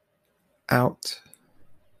 out.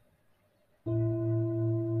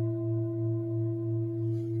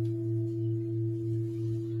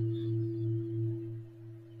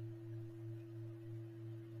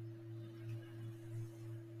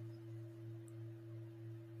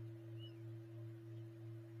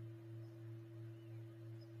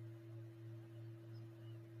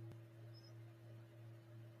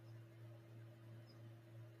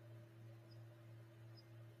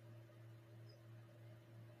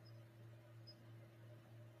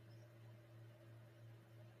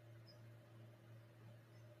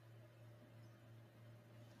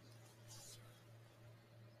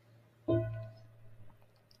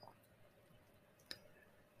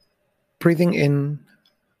 Breathing in,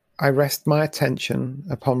 I rest my attention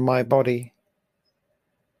upon my body.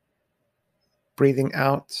 Breathing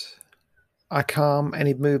out, I calm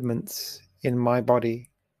any movements in my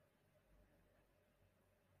body.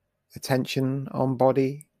 attention on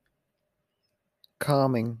body,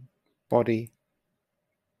 calming body.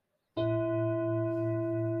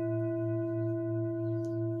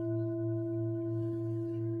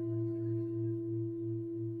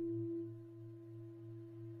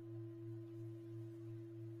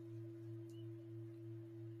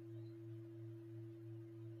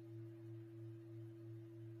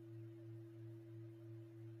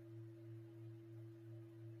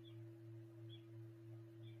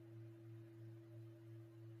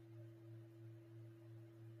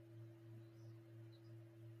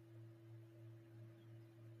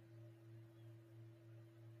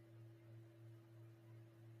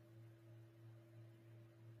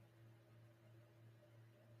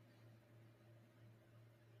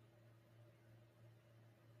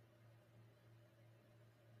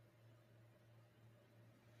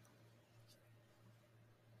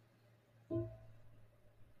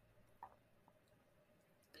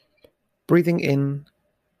 Breathing in,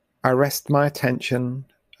 I rest my attention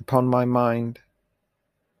upon my mind.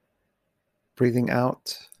 Breathing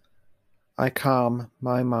out, I calm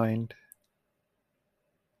my mind.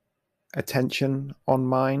 Attention on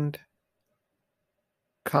mind,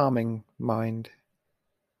 calming mind.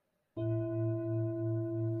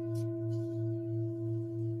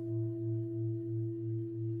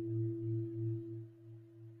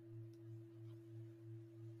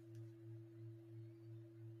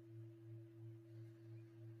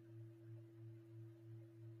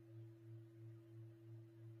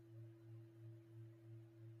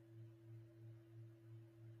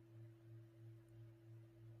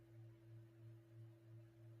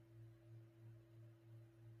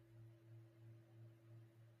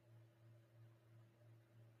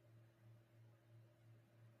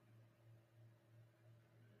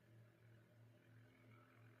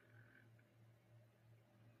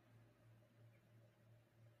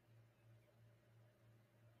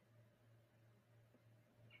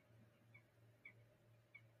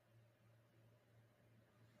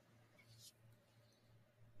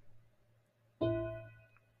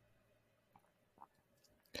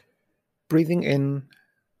 Breathing in,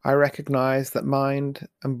 I recognize that mind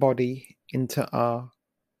and body into are.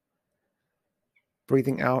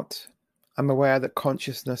 Breathing out, I'm aware that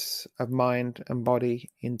consciousness of mind and body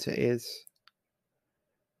into is.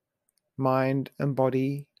 Mind and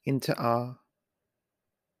body into are.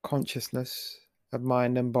 Consciousness of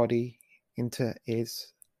mind and body into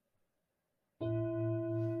is.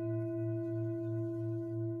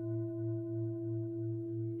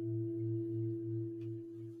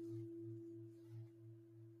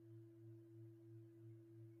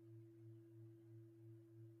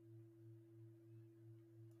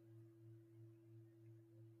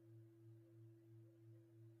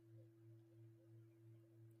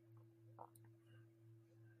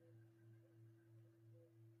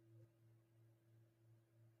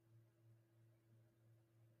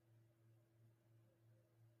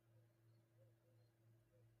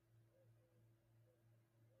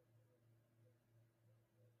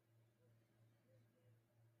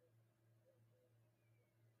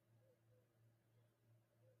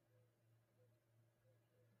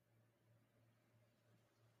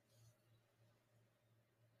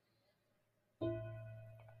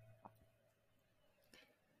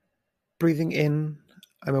 Breathing in,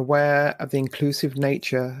 I'm aware of the inclusive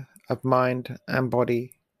nature of mind and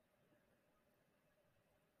body.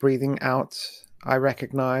 Breathing out, I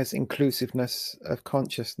recognize inclusiveness of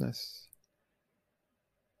consciousness.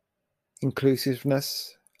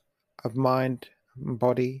 Inclusiveness of mind and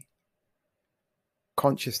body.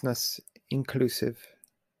 Consciousness inclusive.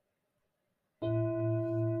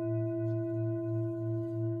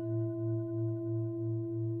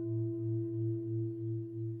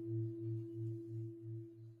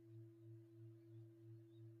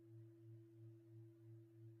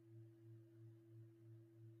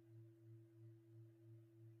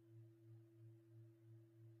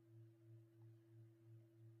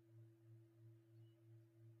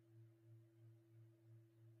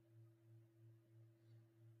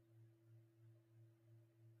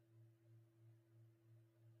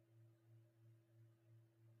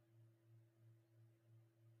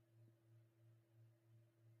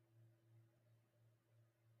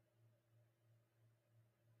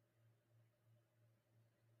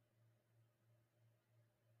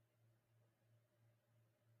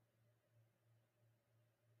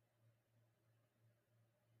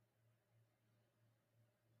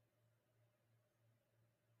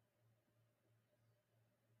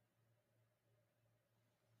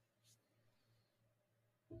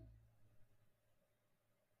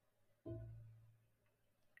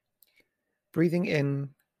 Breathing in,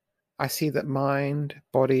 I see that mind,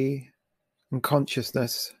 body, and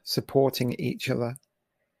consciousness supporting each other.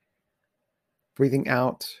 Breathing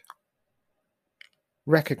out,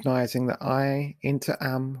 recognizing that I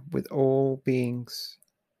inter-am with all beings,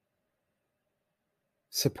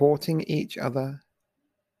 supporting each other,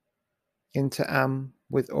 inter-am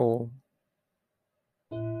with all.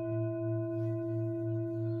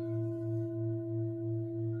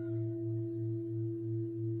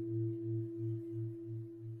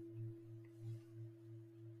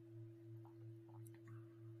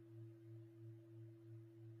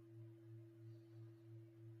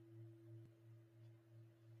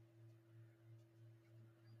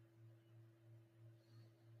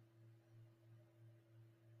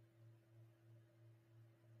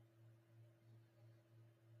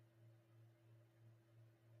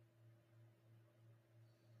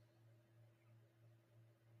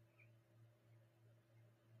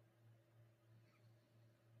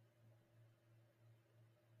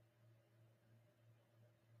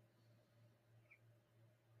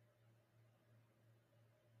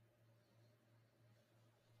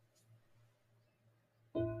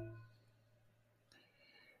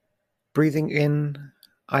 Breathing in,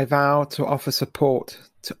 I vow to offer support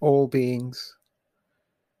to all beings.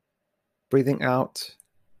 Breathing out,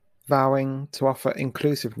 vowing to offer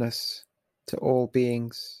inclusiveness to all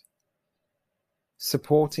beings.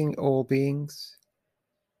 Supporting all beings,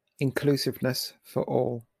 inclusiveness for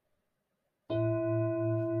all.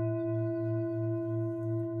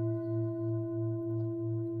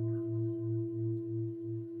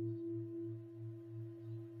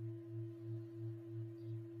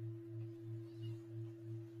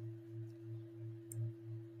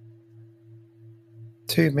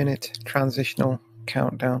 Two-minute transitional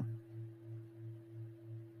countdown.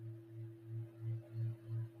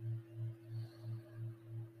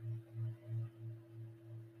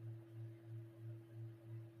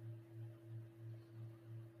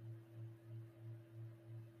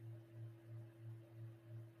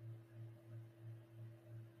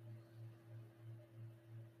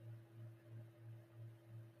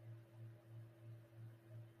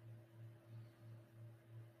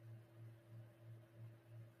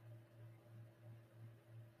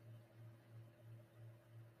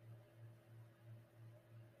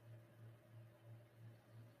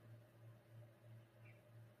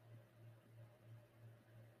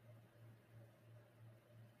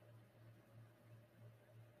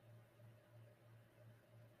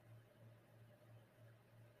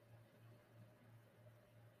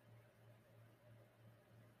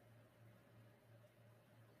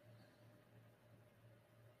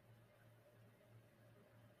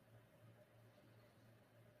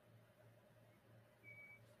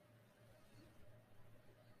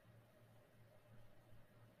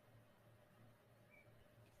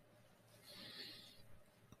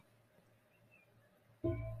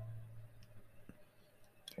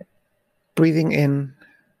 Breathing in,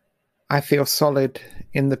 I feel solid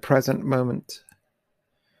in the present moment.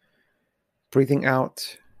 Breathing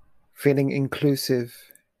out, feeling inclusive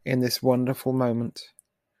in this wonderful moment.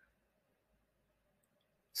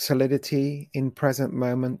 Solidity in present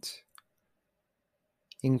moment,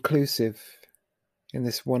 inclusive in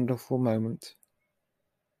this wonderful moment.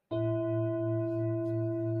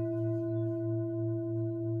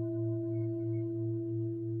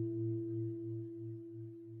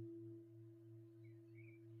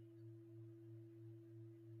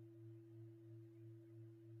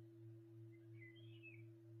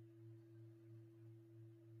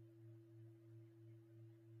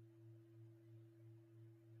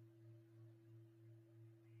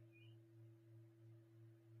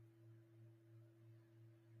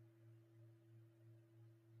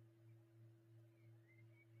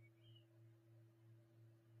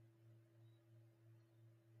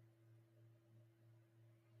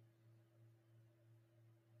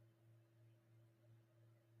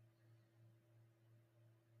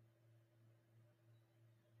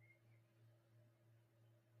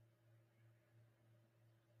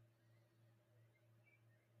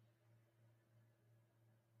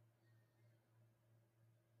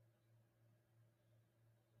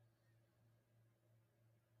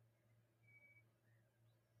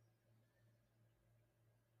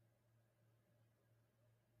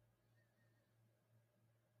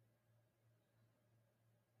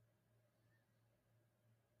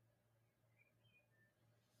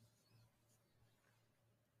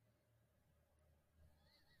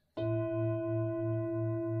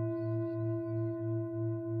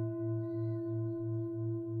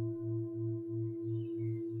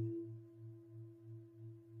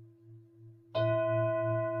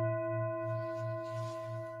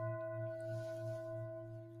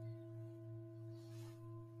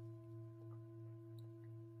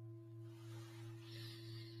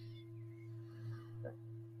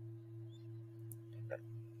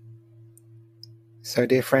 So,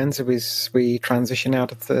 dear friends, as we transition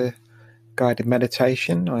out of the guided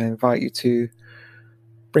meditation, I invite you to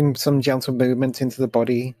bring some gentle movement into the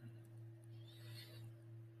body,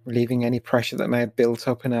 relieving any pressure that may have built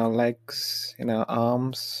up in our legs, in our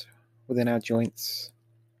arms, within our joints.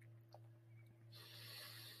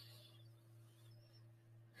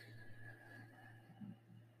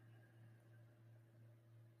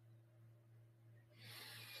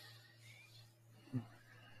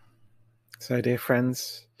 So, dear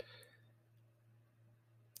friends,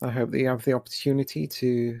 I hope that you have the opportunity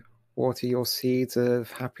to water your seeds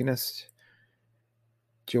of happiness,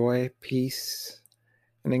 joy, peace,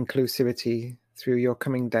 and inclusivity through your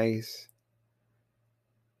coming days.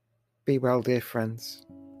 Be well, dear friends.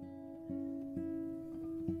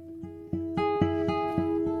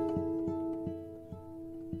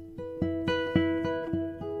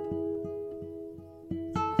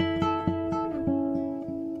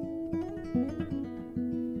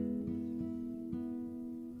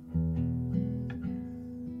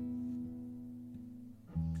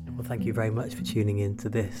 Well, thank you very much for tuning in to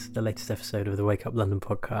this, the latest episode of the Wake Up London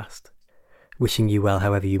podcast. Wishing you well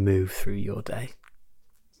however you move through your day.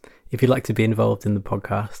 If you'd like to be involved in the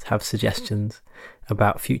podcast, have suggestions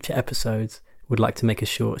about future episodes, would like to make a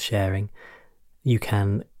short sharing, you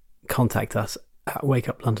can contact us at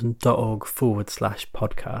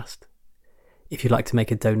wakeuplondon.org/podcast. If you'd like to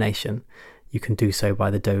make a donation, you can do so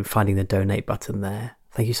by finding the donate button there.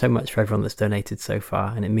 Thank you so much for everyone that's donated so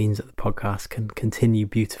far, and it means that the podcast can continue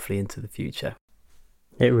beautifully into the future.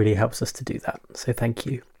 It really helps us to do that, so thank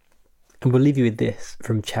you. And we'll leave you with this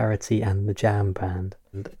from Charity and the Jam Band,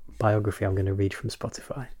 and biography I'm going to read from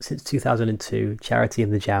Spotify. Since 2002, Charity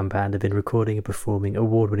and the Jam Band have been recording and performing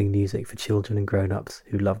award-winning music for children and grown-ups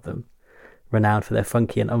who love them. Renowned for their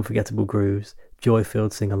funky and unforgettable grooves,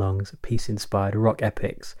 joy-filled sing-alongs, peace-inspired rock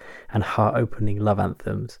epics, and heart-opening love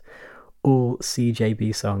anthems, all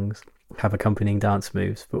CJB songs have accompanying dance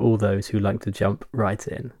moves for all those who like to jump right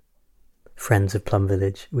in. Friends of Plum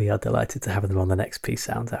Village, we are delighted to have them on the next Peace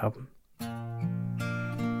Sounds album.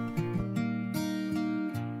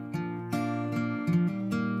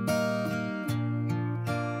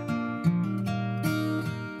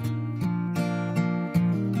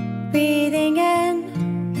 Breathing in,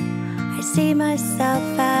 I see myself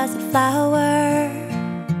as a flower.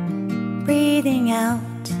 Breathing out,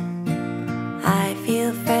 I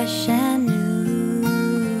feel fresh and new.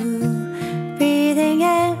 Breathing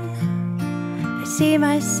in, I see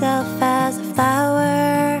myself as a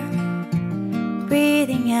flower.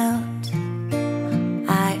 Breathing out,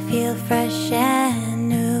 I feel fresh and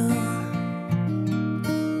new.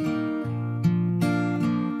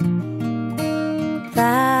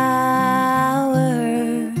 Flower,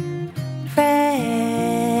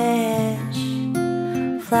 fresh,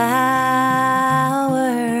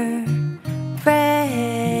 flower,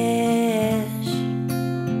 fresh,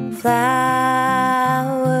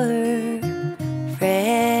 flower,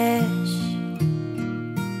 fresh.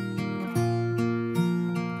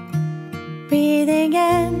 Breathing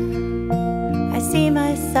in, I see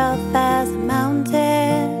myself as a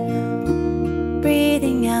mountain.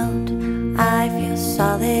 Breathing out, I feel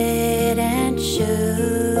solid and sure.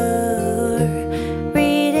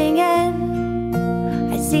 Breathing in,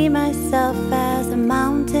 I see myself as a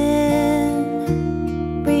mountain.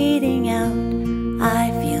 Breathing out, I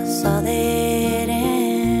feel solid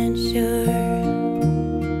and sure.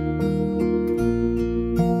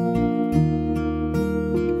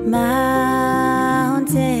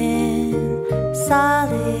 Mountain,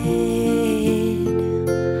 solid.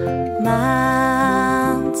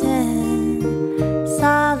 Mountain,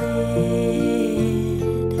 solid.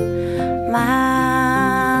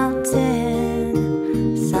 Mountain,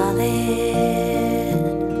 solid.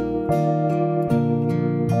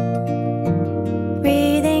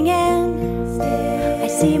 Breathing in, I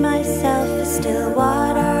see myself as still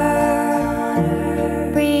water.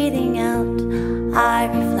 Breathing out, I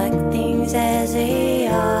reflect things as they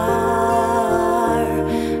are.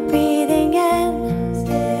 Breathing in,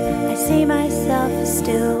 I see myself as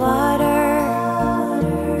still water.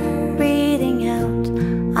 Breathing out,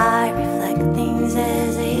 I reflect things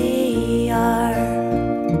as they are.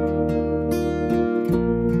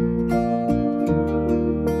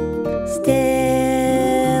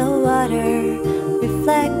 Still water,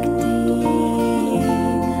 reflecting.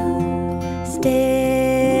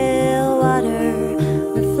 Still water,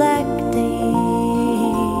 reflecting.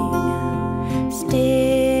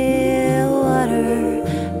 Still water,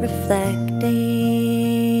 reflecting.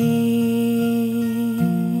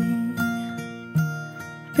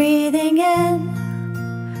 Breathing in,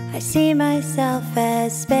 I see myself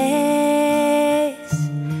as space.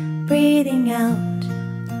 breathing out,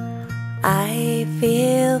 I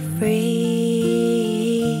feel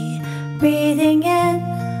free. Breathing in,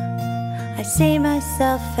 I see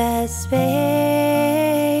myself as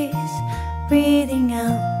space. Breathing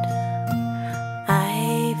out,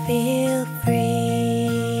 I feel free.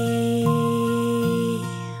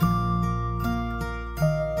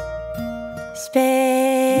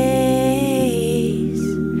 Space,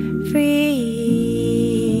 free.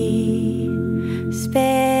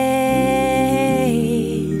 Space,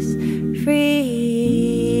 free.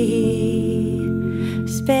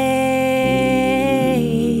 Space,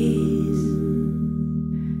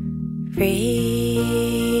 free.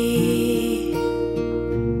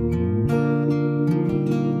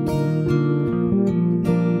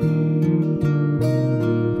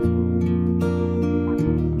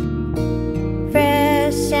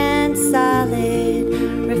 Fresh and solid,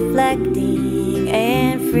 reflecting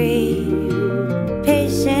and free.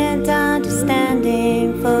 Patient,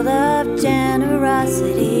 understanding, full of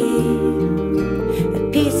generosity.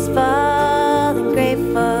 Peaceful and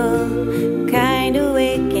grateful, kind,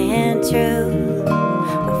 awake and true.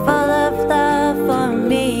 Full of love for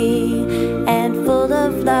me and full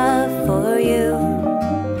of love for you.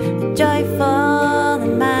 Joyful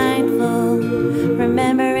and mindful,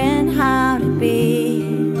 remembering how to be.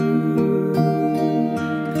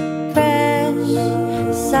 Fresh,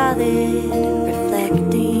 solid,